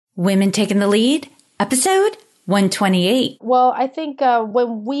Women Taking the Lead, episode 128. Well, I think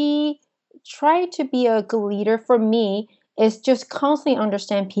when we try to be a good leader, for me, is just constantly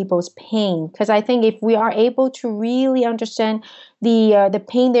understand people's pain. Because I think if we are able to really understand the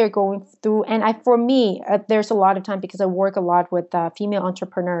pain they're going through, and for me, there's a lot of time because I work a lot with female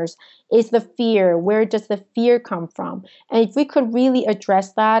entrepreneurs, is the fear. Where does the fear come from? And if we could really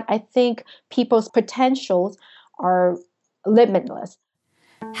address that, I think people's potentials are limitless.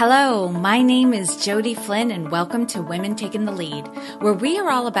 Hello, my name is Jody Flynn and welcome to Women Taking the Lead, where we are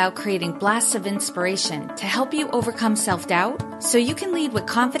all about creating blasts of inspiration to help you overcome self-doubt so you can lead with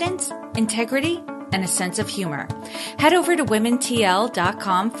confidence, integrity, and a sense of humor. Head over to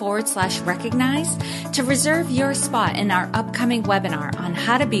womentl.com/recognize to reserve your spot in our upcoming webinar on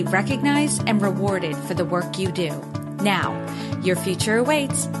how to be recognized and rewarded for the work you do. Now, your future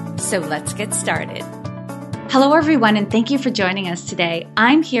awaits, so let's get started. Hello, everyone, and thank you for joining us today.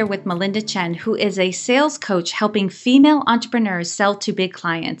 I'm here with Melinda Chen, who is a sales coach helping female entrepreneurs sell to big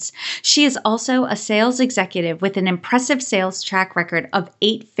clients. She is also a sales executive with an impressive sales track record of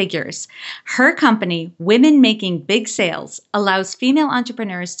 8 figures. Her company, Women Making Big Sales, allows female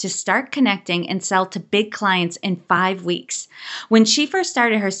entrepreneurs to start connecting and sell to big clients in 5 weeks. When she first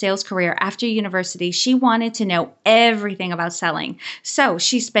started her sales career after university, she wanted to know everything about selling. So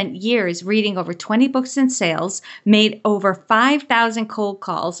she spent years reading over 20 books in sales, made over 5,000 cold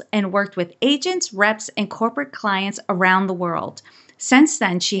calls, and worked with agents, reps, and corporate clients around the world. Since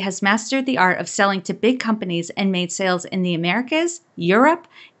then, she has mastered the art of selling to big companies and made sales in the Americas, Europe,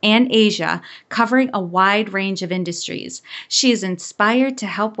 and Asia, covering a wide range of industries. She is inspired to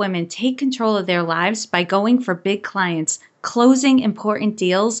help women take control of their lives by going for big clients, closing important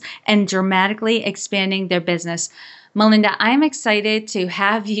deals, and dramatically expanding their business. Melinda, I'm excited to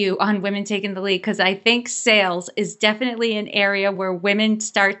have you on Women Taking the Lead because I think sales is definitely an area where women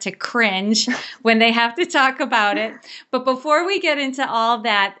start to cringe when they have to talk about it. But before we get into all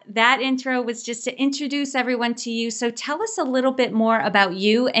that intro was just to introduce everyone to you. So tell us a little bit more about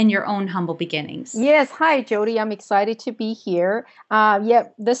you and your own humble beginnings. Yes. Hi, Jody. I'm excited to be here.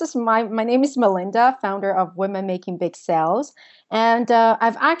 This is my name is Melinda, founder of Women Making Big Sales. And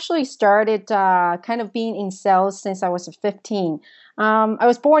I've actually started kind of being in sales since I was 15. I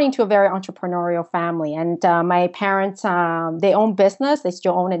was born into a very entrepreneurial family, and my parents, they own business. They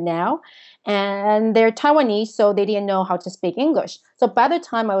still own it now. And they're Taiwanese, so they didn't know how to speak English. So by the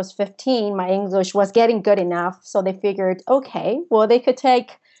time I was 15, my English was getting good enough. So they figured, okay, well, they could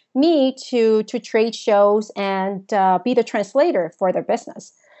take me to trade shows and be the translator for their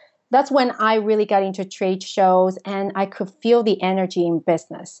business. That's when I really got into trade shows and I could feel the energy in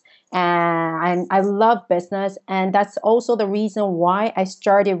business. And I love business. And that's also the reason why I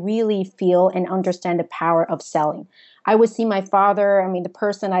started really feel and understand the power of selling. I would see my father, the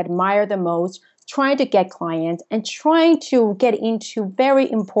person I admire the most, trying to get clients and trying to get into very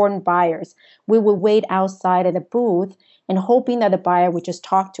important buyers. We would wait outside at the booth and hoping that the buyer would just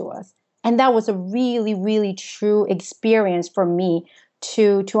talk to us. And that was a really, really true experience for me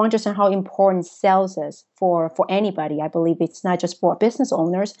to understand how important sales is for anybody. I believe it's not just for business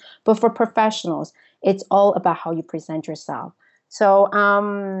owners, but for professionals. It's all about how you present yourself. So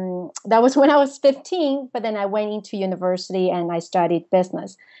that was when I was 15, but then I went into university and I studied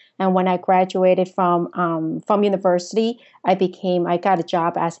business. And when I graduated from university, I got a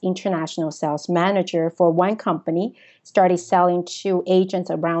job as international sales manager for one company, started selling to agents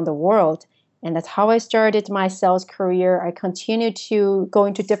around the world. And that's how I started my sales career. I continued to go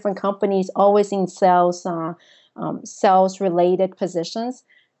into different companies, always in sales-related positions.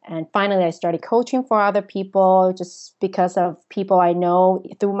 And finally, I started coaching for other people just because of people I know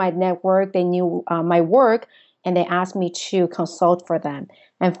through my network. They knew my work, and they asked me to consult for them.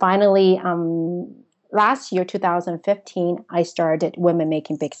 And finally, last year, 2015, I started Women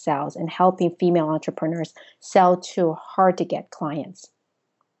Making Big Sales and helping female entrepreneurs sell to hard-to-get clients.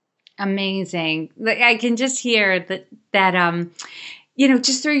 Amazing. I can just hear that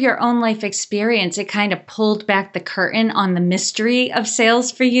just through your own life experience, it kind of pulled back the curtain on the mystery of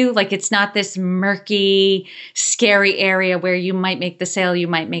sales for you. Like it's not this murky, scary area where you might make the sale, you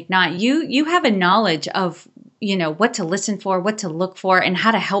might make not. You have a knowledge of, what to listen for, what to look for, and how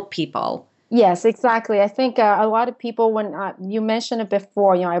to help people. Yes, exactly. I think a lot of people, when you mentioned it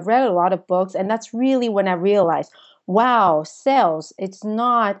before, I've read a lot of books, and that's really when I realized, wow, sales. It's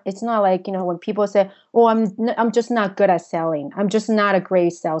not like, when people say, oh, I'm just not good at selling. I'm just not a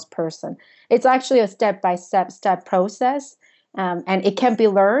great salesperson. It's actually a step process. And it can be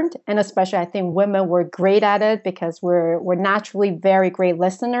learned. And especially I think women were great at it because we're naturally very great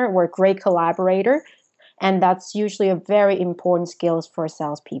listener. We're a great collaborator. And that's usually a very important skill for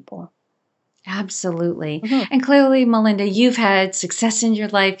salespeople. Absolutely. Mhm. And clearly, Melinda, you've had success in your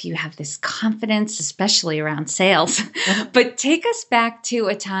life. You have this confidence, especially around sales. Mhm. But take us back to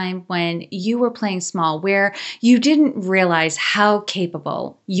a time when you were playing small, where you didn't realize how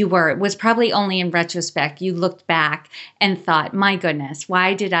capable you were. It was probably only in retrospect you looked back and thought, my goodness,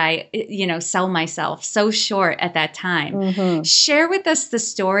 why did I, sell myself so short at that time? Mhm. Share with us the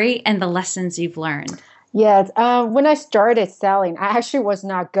story and the lessons you've learned. Yes, when I started selling, I actually was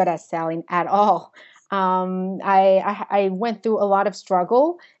not good at selling at all. I went through a lot of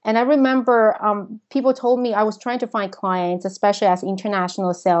struggle, and I remember people told me I was trying to find clients, especially as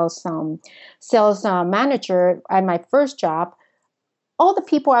international sales manager at my first job. All the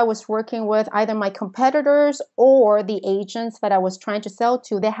people I was working with, either my competitors or the agents that I was trying to sell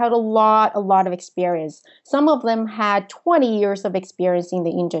to, they had a lot of experience. Some of them had 20 years of experience in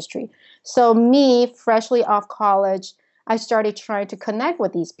the industry. So me, freshly off college, I started trying to connect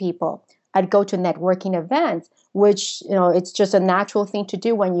with these people. I'd go to networking events, which, it's just a natural thing to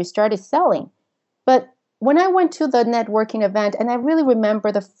do when you started selling. But when I went to the networking event, and I really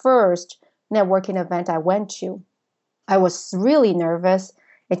remember the first networking event I went to, I was really nervous.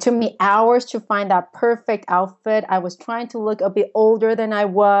 It took me hours to find that perfect outfit. I was trying to look a bit older than I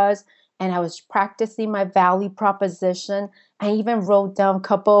was, and I was practicing my value proposition. I even wrote down a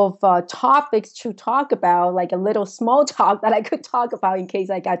couple of topics to talk about, like a little small talk that I could talk about in case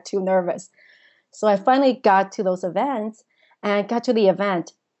I got too nervous. So I finally got to those events and got to the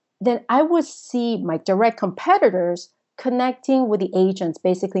event. Then I would see my direct competitors connecting with the agents,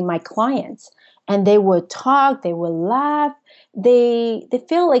 basically my clients, and they would talk, they would laugh. They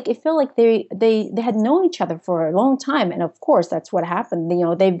feel like it felt like they had known each other for a long time, and of course that's what happened.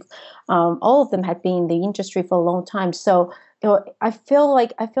 They've all of them had been in the industry for a long time. So I feel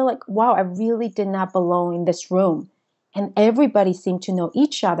like wow, I really did not belong in this room, and everybody seemed to know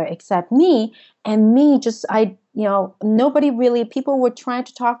each other except me. And me, just nobody really, people were trying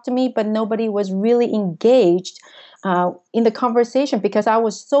to talk to me, but nobody was really engaged in the conversation because I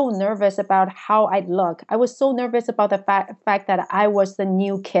was so nervous about how I'd look. I was so nervous about the fact that I was the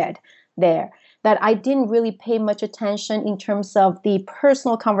new kid there, that I didn't really pay much attention in terms of the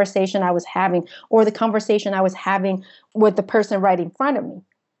personal conversation I was having or the conversation I was having with the person right in front of me.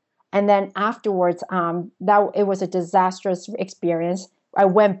 And then afterwards, that it was a disastrous experience. I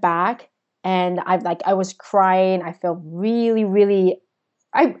went back and I was crying. I felt really, really,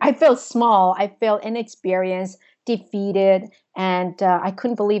 I felt small. I felt inexperienced, defeated, and I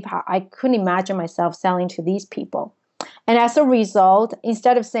couldn't believe how I couldn't imagine myself selling to these people. And as a result,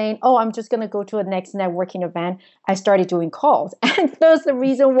 instead of saying, "Oh, I'm just going to go to a next networking event," I started doing calls. And that's the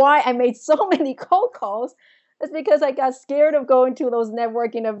reason why I made so many cold calls. It's because I got scared of going to those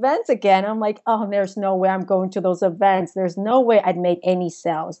networking events again. I'm like, "Oh, there's no way I'm going to those events. There's no way I'd make any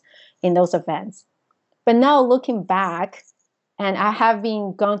sales in those events." But now looking back, and I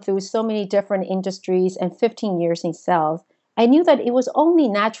having gone through so many different industries and 15 years in sales, I knew that it was only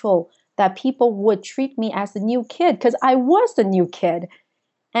natural that people would treat me as the new kid because I was the new kid.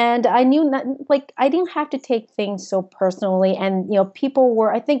 And I knew that, like, I didn't have to take things so personally. And, people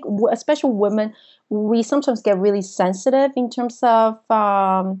were, I think, especially women, we sometimes get really sensitive in terms of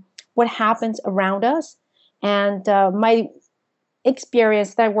what happens around us. And my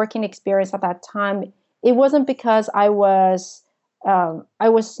experience, that working experience at that time, it wasn't because I was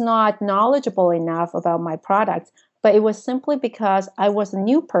not knowledgeable enough about my products, but it was simply because I was a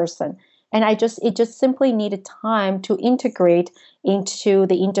new person, and it just simply needed time to integrate into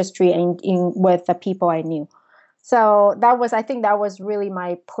the industry and with the people I knew. So I think that was really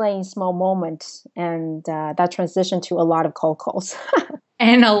my playing small moment, and that transitioned to a lot of cold calls.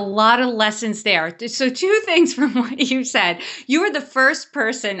 And a lot of lessons there. So, two things from what you said. You were the first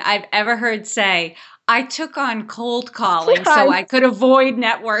person I've ever heard say, I took on cold calling so I I could avoid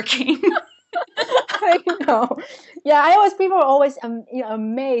networking. I know. Yeah, people are always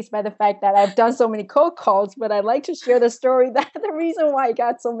amazed by the fact that I've done so many cold calls, but I like to share the story that the reason why I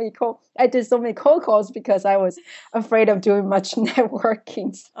did so many cold calls because I was afraid of doing much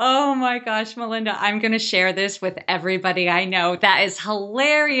networking. Oh my gosh, Melinda, I'm going to share this with everybody I know. That is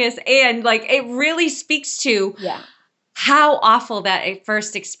hilarious. And like, it really speaks to Yeah. how awful that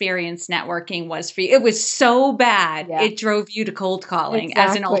first experience networking was for you. It was so bad. Yeah. It drove you to cold calling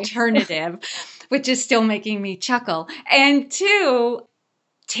as an Exactly. alternative, which is still making me chuckle. And two,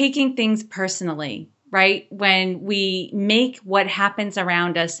 taking things personally, right? When we make what happens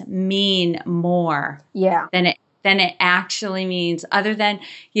around us mean more Yeah. than it actually means, other than,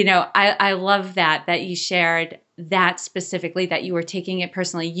 I love that you shared that specifically, that you were taking it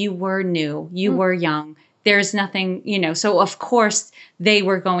personally. You were new, you were young. there's nothing, so of course they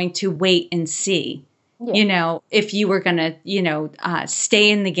were going to wait and see, Yeah. if you were going to, stay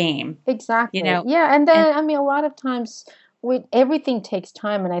in the game, Exactly. Yeah. And and then, I mean, a lot of times with everything takes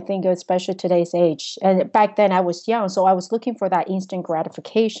time. And I think, especially today's age, and back then I was young, so I was looking for that instant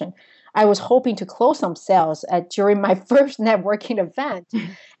gratification. I was hoping to close some sales during my first networking event.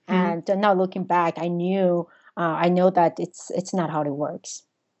 And now looking back, I know that it's not how it works.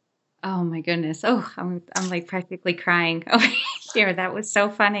 oh my goodness. Oh, I'm like practically crying over here. That was so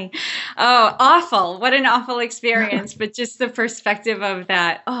funny. Oh, awful. What an awful experience. But just the perspective of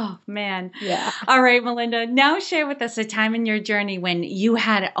that. Oh man. Yeah. All right, Melinda. Now share with us a time in your journey when you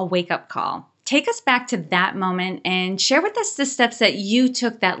had a wake-up call. Take us back to that moment and share with us the steps that you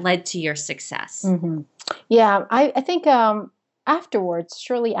took that led to your success. Hmm. Yeah. I think afterwards,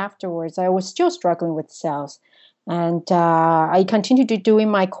 shortly afterwards, I was still struggling with sales. And I continued to doing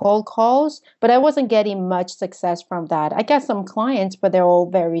my cold calls, but I wasn't getting much success from that. I got some clients, but they're all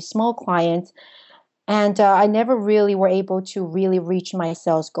very small clients. And I never really were able to really reach my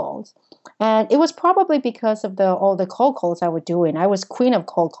sales goals. And it was probably because of the all the cold calls I was doing. I was queen of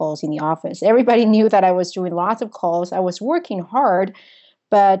cold calls in the office. Everybody knew that I was doing lots of calls. I was working hard,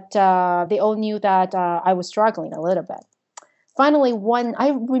 but they all knew that I was struggling a little bit. Finally, one I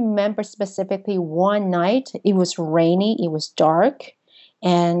remember specifically one night. It was rainy. It was dark,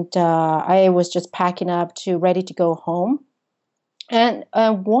 and I was just packing up to ready to go home. And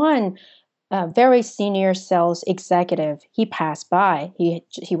one very senior sales executive, he passed by. He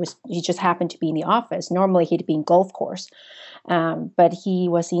just happened to be in the office. Normally he'd be in golf course, but he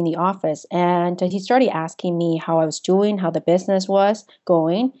was in the office, and he started asking me how I was doing, how the business was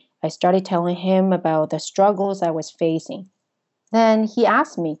going. I started telling him about the struggles I was facing. Then he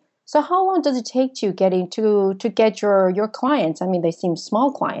asked me, "So how long does it take to get your clients? I mean, they seem small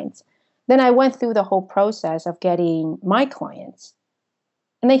clients." Then I went through the whole process of getting my clients.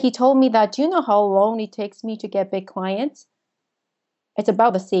 And then he told me that, "Do you know how long it takes me to get big clients? It's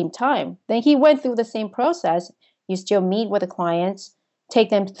about the same time." Then he went through the same process. You still meet with the clients, take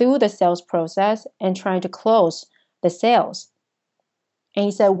them through the sales process, and trying to close the sales. And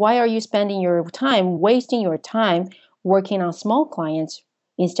he said, "Why are you spending your time, wasting your time working on small clients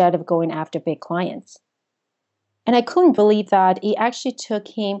instead of going after big clients?" And I couldn't believe that it actually took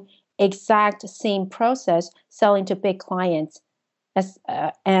him exact same process selling to big clients as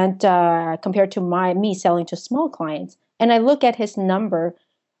and compared to my me selling to small clients. And I look at his number,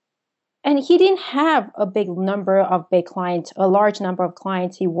 and he didn't have a big number of big clients, a large number of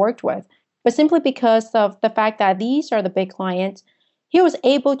clients he worked with, but simply because of the fact that these are the big clients, he was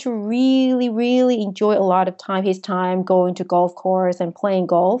able to really, really enjoy a lot of his time going to golf course and playing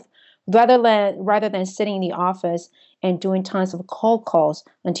golf, rather than sitting in the office and doing tons of cold calls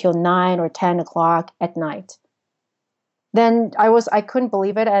until 9 or 10 o'clock at night. Then I couldn't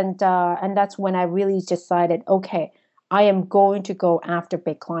believe it, and that's when I really decided, okay, I am going to go after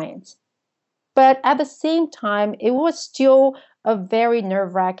big clients. But at the same time, it was still a very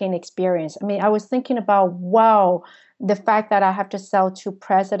nerve-wracking experience. I mean, I was thinking about, wow, the fact that I have to sell to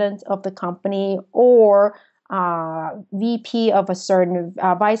president of the company or VP of a certain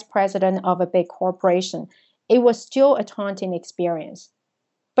vice president of a big corporation. It was still a taunting experience.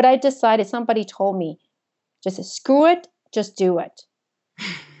 But I decided, somebody told me, just screw it, just do it.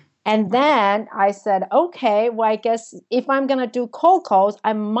 And then I said, okay, well, I guess if I'm going to do cold calls,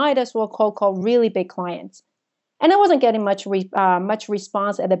 I might as well cold call really big clients. And I wasn't getting much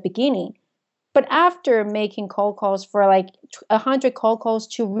response at the beginning. But after making cold calls for like 100 cold calls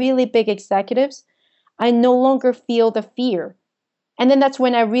to really big executives, I no longer feel the fear. And then that's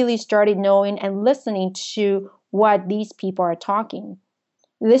when I really started knowing and listening to what these people are talking,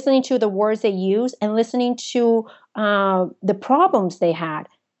 listening to the words they use, and listening to the problems they had.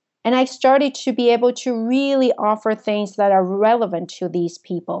 And I started to be able to really offer things that are relevant to these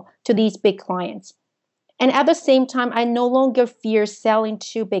people, to these big clients. And at the same time, I no longer fear selling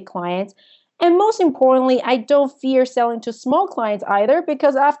to big clients. And most importantly, I don't fear selling to small clients either,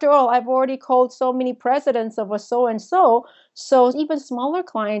 because after all, I've already called so many presidents of a so and so. So even smaller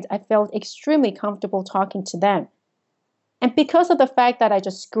clients, I felt extremely comfortable talking to them. And because of the fact that I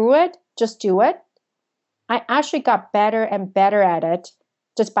just screw it, just do it, I actually got better and better at it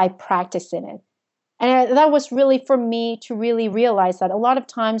just by practicing it. And that was really for me to really realize that a lot of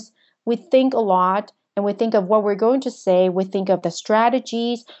times we think a lot and we think of what we're going to say, we think of the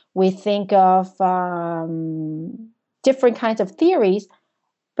strategies, we think of different kinds of theories.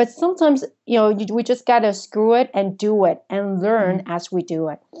 But sometimes, we just got to screw it and do it and learn as we do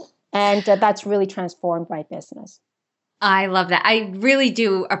it. And that's really transformed my business. I love that. I really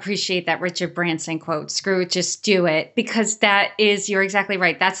do appreciate that Richard Branson quote, screw it, just do it, because you're exactly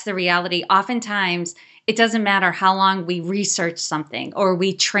right. That's the reality. Oftentimes, it doesn't matter how long we research something or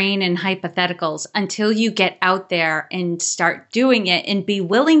we train in hypotheticals until you get out there and start doing it and be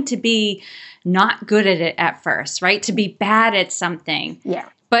willing to be not good at it at first, right? To be bad at something. Yeah.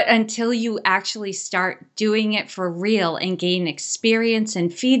 But until you actually start doing it for real and gain experience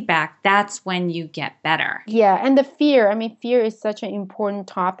and feedback, that's when you get better. Yeah, and the fear. I mean, fear is such an important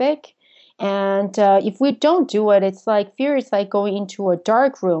topic. And if we don't do it, it's like fear is like going into a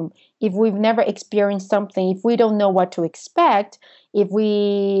dark room. If we've never experienced something, if we don't know what to expect, if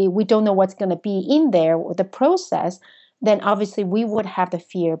we don't know what's going to be in there or the process, then obviously we would have the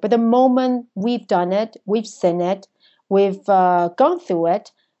fear. But the moment we've done it, we've seen it, we've gone through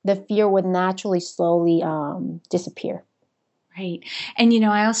it, the fear would naturally slowly disappear. Right. And,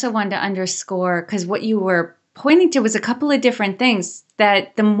 I also wanted to underscore, because what you were pointing to was a couple of different things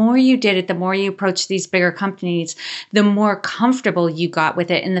that the more you did it, the more you approached these bigger companies, the more comfortable you got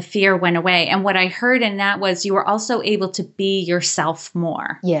with it and the fear went away. And what I heard in that was you were also able to be yourself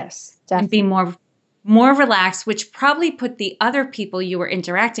more. Yes, definitely. And be more relaxed, which probably put the other people you were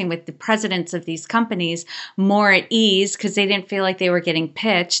interacting with, the presidents of these companies, more at ease because they didn't feel like they were getting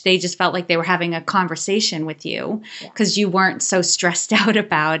pitched. They just felt like they were having a conversation with you because you weren't so stressed out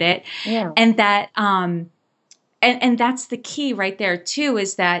about it. Yeah. And that, and that's the key right there too,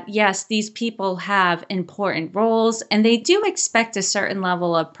 is that yes, these people have important roles and they do expect a certain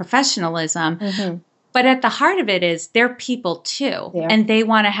level of professionalism. Mm-hmm. But at the heart of it is they're people too, and they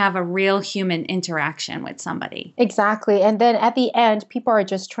want to have a real human interaction with somebody. Exactly. And then at the end, people are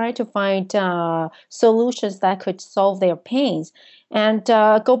just trying to find solutions that could solve their pains. And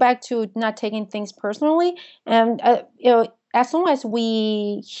go back to not taking things personally. And, as long as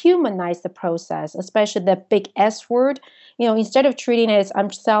we humanize the process, especially the big S word, instead of treating it as I'm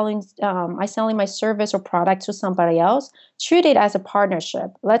selling my service or product to somebody else, treat it as a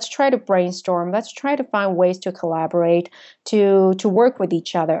partnership. Let's try to brainstorm. Let's try to find ways to collaborate, to work with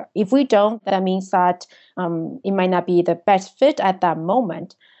each other. If we don't, that means that it might not be the best fit at that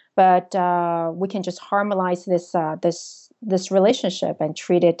moment. But we can just harmonize this relationship and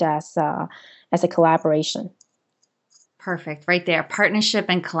treat it as a collaboration. Perfect. Right there. Partnership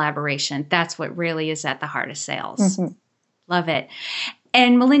and collaboration. That's what really is at the heart of sales. Mm-hmm. Love it.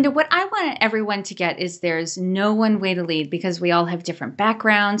 And Melinda, what I want everyone to get is there's no one way to lead because we all have different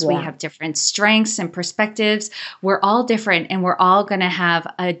backgrounds. We have different strengths and perspectives. We're all different and we're all going to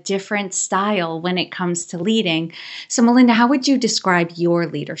have a different style when it comes to leading. So Melinda, how would you describe your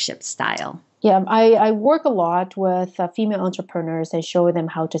leadership style? Yeah, I work a lot with female entrepreneurs and show them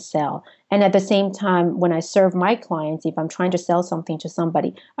how to sell. And at the same time, when I serve my clients, if I'm trying to sell something to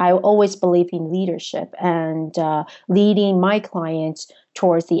somebody, I always believe in leadership and leading my clients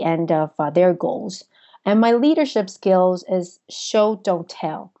towards the end of their goals. And my leadership skills is show, don't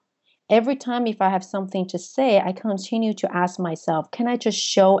tell. Every time if I have something to say, I continue to ask myself, can I just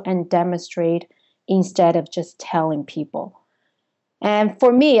show and demonstrate instead of just telling people? And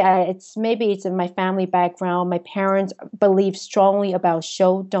for me, it's in my family background. My parents believe strongly about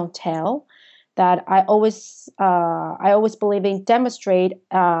show, don't tell. That I always believe in demonstrate,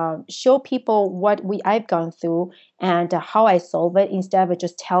 show people what I've gone through and how I solve it instead of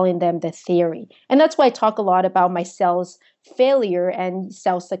just telling them the theory. And that's why I talk a lot about my sales failure and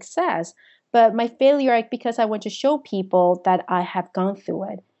sales success. But my failure because I want to show people that I have gone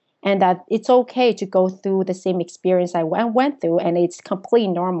through it. And that it's okay to go through the same experience I went through, and it's completely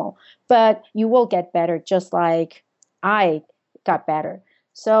normal. But you will get better just like I got better.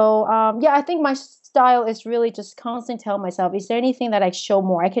 So, I think my style is really just constantly tell myself, is there anything that I show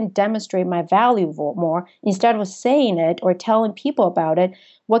more? I can demonstrate my value more instead of saying it or telling people about it.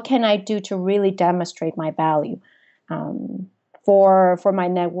 What can I do to really demonstrate my value for my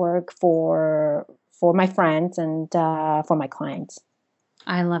network, for my friends, and for my clients?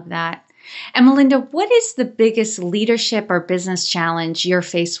 I love that. And Melinda, what is the biggest leadership or business challenge you're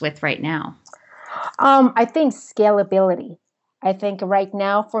faced with right now? I think scalability. I think right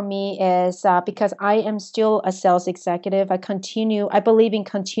now for me is because I am still a sales executive. I believe in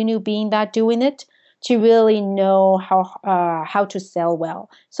continue being that, doing it to really know how to sell well.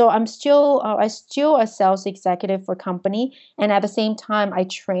 So I'm still a sales executive for a company, and at the same time I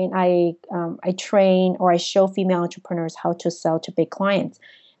train or I show female entrepreneurs how to sell to big clients.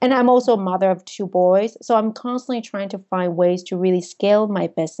 And I'm also a mother of 2 boys, so I'm constantly trying to find ways to really scale my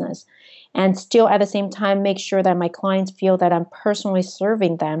business and still at the same time make sure that my clients feel that I'm personally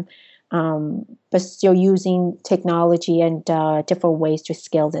serving them, but still using technology and different ways to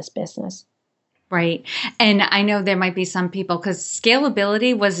scale this business. Right. And I know there might be some people, because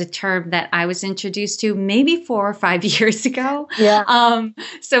scalability was a term that I was introduced to maybe 4 or 5 years ago. Yeah.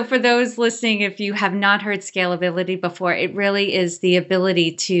 So for those listening, if you have not heard scalability before, it really is the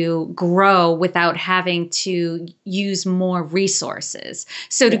ability to grow without having to use more resources.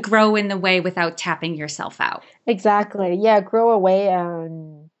 So to Yeah. grow in the way without tapping yourself out. Exactly. Yeah, grow away.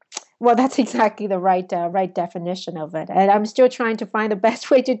 Well, that's exactly the right definition of it. And I'm still trying to find the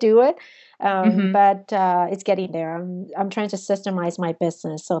best way to do it. But it's getting there. I'm trying to systemize my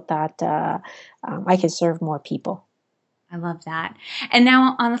business so that I can serve more people. I love that. And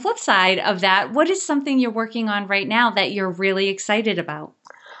now on the flip side of that, what is something you're working on right now that you're really excited about?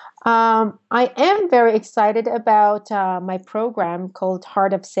 I am very excited about my program called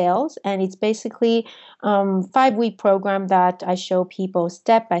Heart of Sales, and it's basically 5-week program that I show people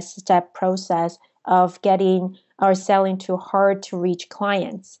step by step process of getting or selling to hard to reach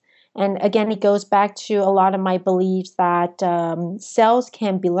clients. And again, it goes back to a lot of my beliefs that sales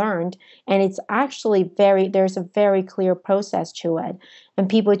can be learned, and it's actually there's a very clear process to it. And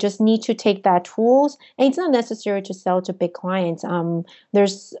people just need to take that tools, and it's not necessary to sell to big clients.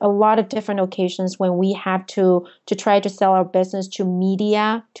 There's a lot of different occasions when we have to try to sell our business to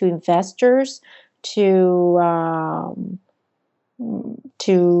media, to investors, to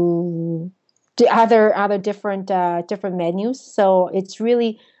other different menus. So it's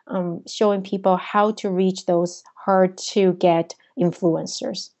really showing people how to reach those hard to get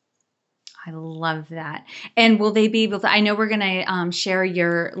influencers. I love that. And will they be able to? I know we're going to share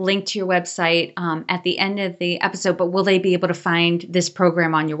your link to your website at the end of the episode, but will they be able to find this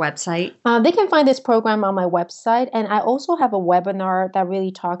program on your website? They can find this program on my website. And I also have a webinar that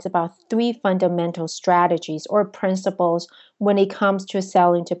really talks about 3 fundamental strategies or principles when it comes to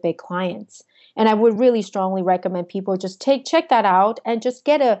selling to big clients. And I would really strongly recommend people just check that out and just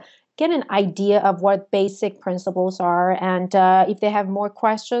get an idea of what basic principles are. And if they have more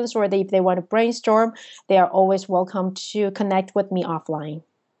questions or if they want to brainstorm, they are always welcome to connect with me offline.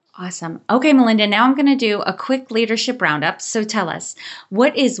 Awesome. Okay, Melinda, now I'm going to do a quick leadership roundup. So tell us,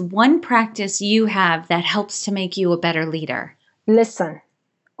 what is one practice you have that helps to make you a better leader? Listen,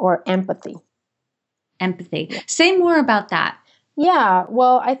 or empathy. Empathy. Say more about that. Yeah,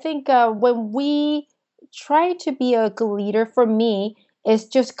 well, I think when we try to be a good leader, for me, is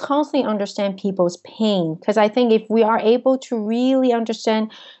just constantly understand people's pain. Because I think if we are able to really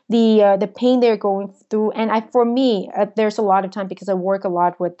understand the pain they're going through, and for me, there's a lot of time because I work a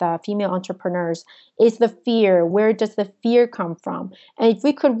lot with female entrepreneurs. Is the fear? Where does the fear come from? And if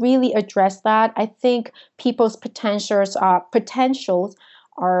we could really address that, I think people's potentials are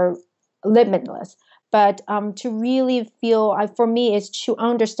limitless. But to really feel, for me, is to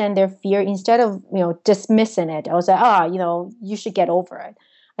understand their fear instead of dismissing it. I was like, you should get over it.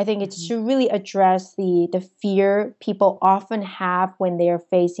 I think it's to really address the fear people often have when they are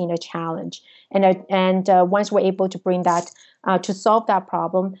facing a challenge, and once we're able to bring that to solve that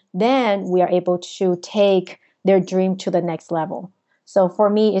problem, then we are able to take their dream to the next level. So for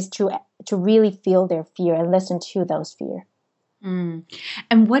me, is to really feel their fear and listen to those fear. Mm.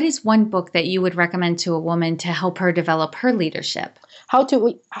 And what is one book that you would recommend to a woman to help her develop her leadership? How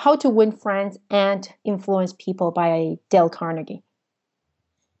to Win Friends and Influence People by Dale Carnegie.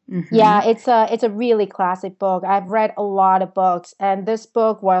 Mm-hmm. Yeah, it's a really classic book. I've read a lot of books, and this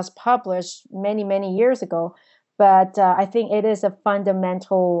book was published many years ago. But I think it is a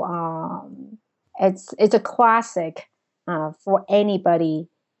fundamental. It's a classic for anybody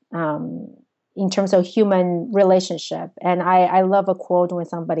in terms of human relationship. And I love a quote when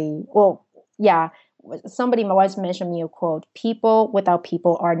somebody. Well, yeah, somebody once mentioned me a quote: "People without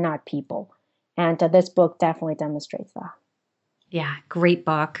people are not people," and this book definitely demonstrates that. Yeah, great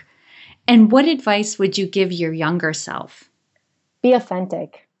book. And what advice would you give your younger self? Be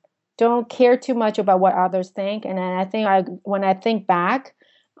authentic. Don't care too much about what others think. And then when I think back,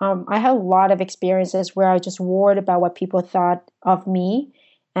 I had a lot of experiences where I just worried about what people thought of me.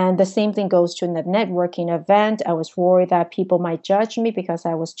 And the same thing goes to the networking event. I was worried that people might judge me because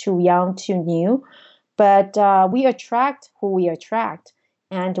I was too young, too new. But we attract who we attract,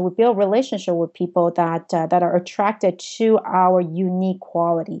 and we build relationship with people that are attracted to our unique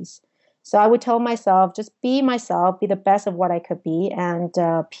qualities. So I would tell myself, just be myself, be the best of what I could be, and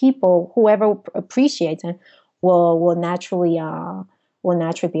people, whoever appreciates it, will naturally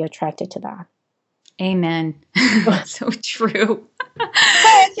be attracted to that. Amen. So true.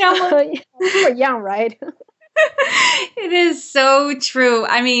 We're young, right? It is so true.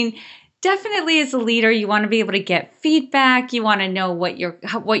 I mean, Definitely as a leader, you want to be able to get feedback. You want to know what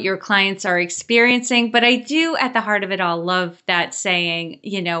your clients are experiencing. But I do, at the heart of it all, love that saying,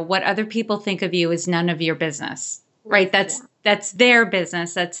 what other people think of you is none of your business, right? That's their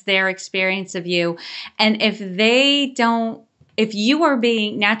business. That's their experience of you. And if you are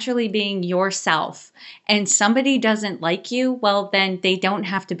naturally being yourself and somebody doesn't like you, well, then they don't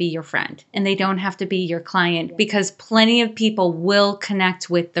have to be your friend and they don't have to be your client, because plenty of people will connect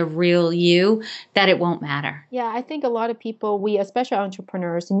with the real you, that it won't matter. Yeah, I think a lot of people, we, especially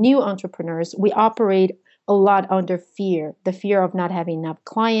entrepreneurs, new entrepreneurs, we operate a lot under fear, the fear of not having enough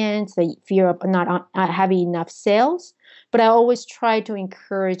clients, the fear of not having enough sales. But I always try to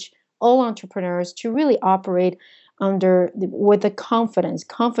encourage all entrepreneurs to really operate with the confidence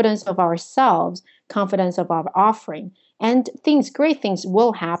of ourselves, confidence of our offering. And great things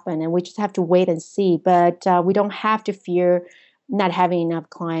will happen, and we just have to wait and see. But we don't have to fear not having enough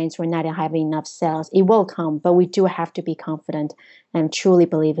clients or not having enough sales. It will come, but we do have to be confident and truly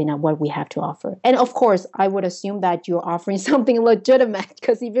believe in what we have to offer. And of course, I would assume that you're offering something legitimate,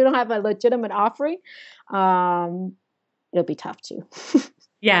 because if you don't have a legitimate offering, it'll be tough too.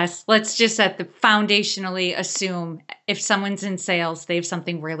 Yes, let's just foundationally assume if someone's in sales, they have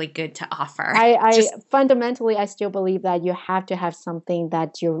something really good to offer. Fundamentally, I still believe that you have to have something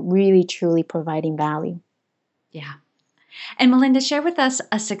that you're really, truly providing value. Yeah. And Melinda, share with us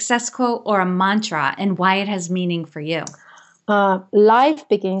a success quote or a mantra and why it has meaning for you. Life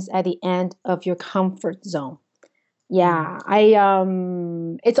begins at the end of your comfort zone. Yeah,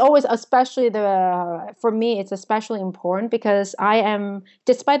 it's always, for me, it's especially important because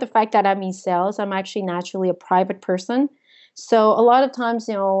despite the fact that I'm in sales, I'm actually naturally a private person. So a lot of times,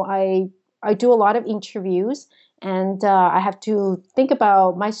 I do a lot of interviews, and I have to think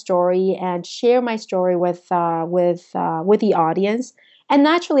about my story and share my story with the audience. And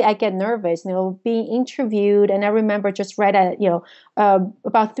naturally, I get nervous, being interviewed. And I remember just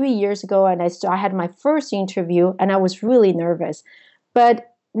about 3 years ago, and I had my first interview, and I was really nervous.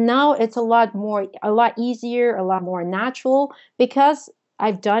 But now it's a lot easier, a lot more natural, because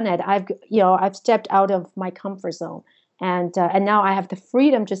I've done it. I've stepped out of my comfort zone, and now I have the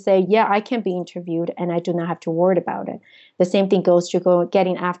freedom to say, yeah, I can be interviewed, and I do not have to worry about it. The same thing goes to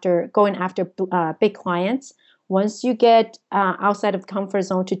going after big clients. Once you get outside of the comfort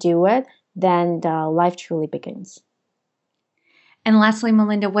zone to do it, then life truly begins. And lastly,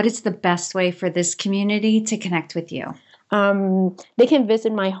 Melinda, what is the best way for this community to connect with you? They can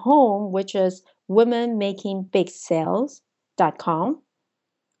visit my home, which is womenmakingbigSales.com.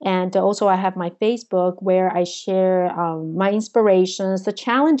 And also I have my Facebook, where I share my inspirations, the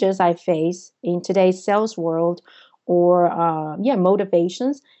challenges I face in today's sales world, or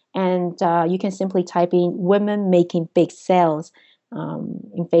motivations. And you can simply type in Women Making Big Sales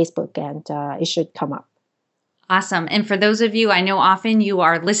in Facebook, and it should come up. Awesome. And for those of you, I know often you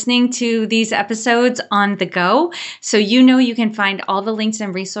are listening to these episodes on the go. So you can find all the links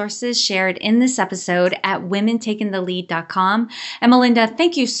and resources shared in this episode at womentakingthelead.com. And Melinda,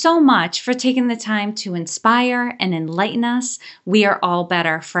 thank you so much for taking the time to inspire and enlighten us. We are all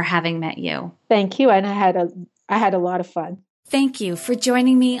better for having met you. Thank you. And I had a lot of fun. Thank you for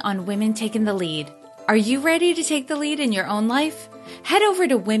joining me on Women Taking the Lead. Are you ready to take the lead in your own life? Head over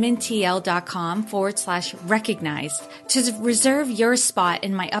to womentl.com/recognized to reserve your spot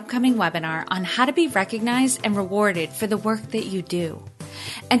in my upcoming webinar on how to be recognized and rewarded for the work that you do.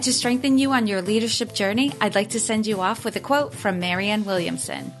 And to strengthen you on your leadership journey, I'd like to send you off with a quote from Marianne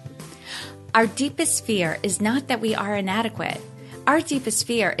Williamson. Our deepest fear is not that we are inadequate. Our deepest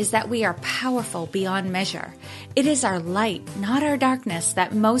fear is that we are powerful beyond measure. It is our light, not our darkness,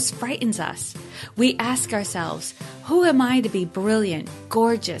 that most frightens us. We ask ourselves, who am I to be brilliant,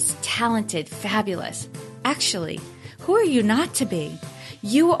 gorgeous, talented, fabulous? Actually, who are you not to be?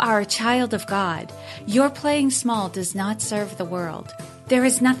 You are a child of God. Your playing small does not serve the world. There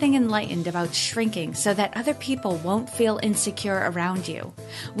is nothing enlightened about shrinking so that other people won't feel insecure around you.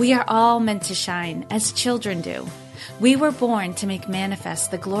 We are all meant to shine, as children do. We were born to make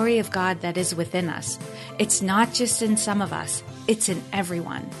manifest the glory of God that is within us. It's not just in some of us, it's in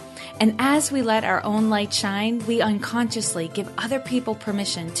everyone. And as we let our own light shine, we unconsciously give other people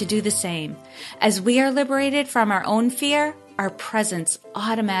permission to do the same. As we are liberated from our own fear, our presence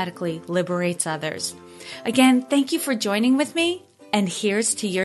automatically liberates others. Again, thank you for joining with me, and here's to your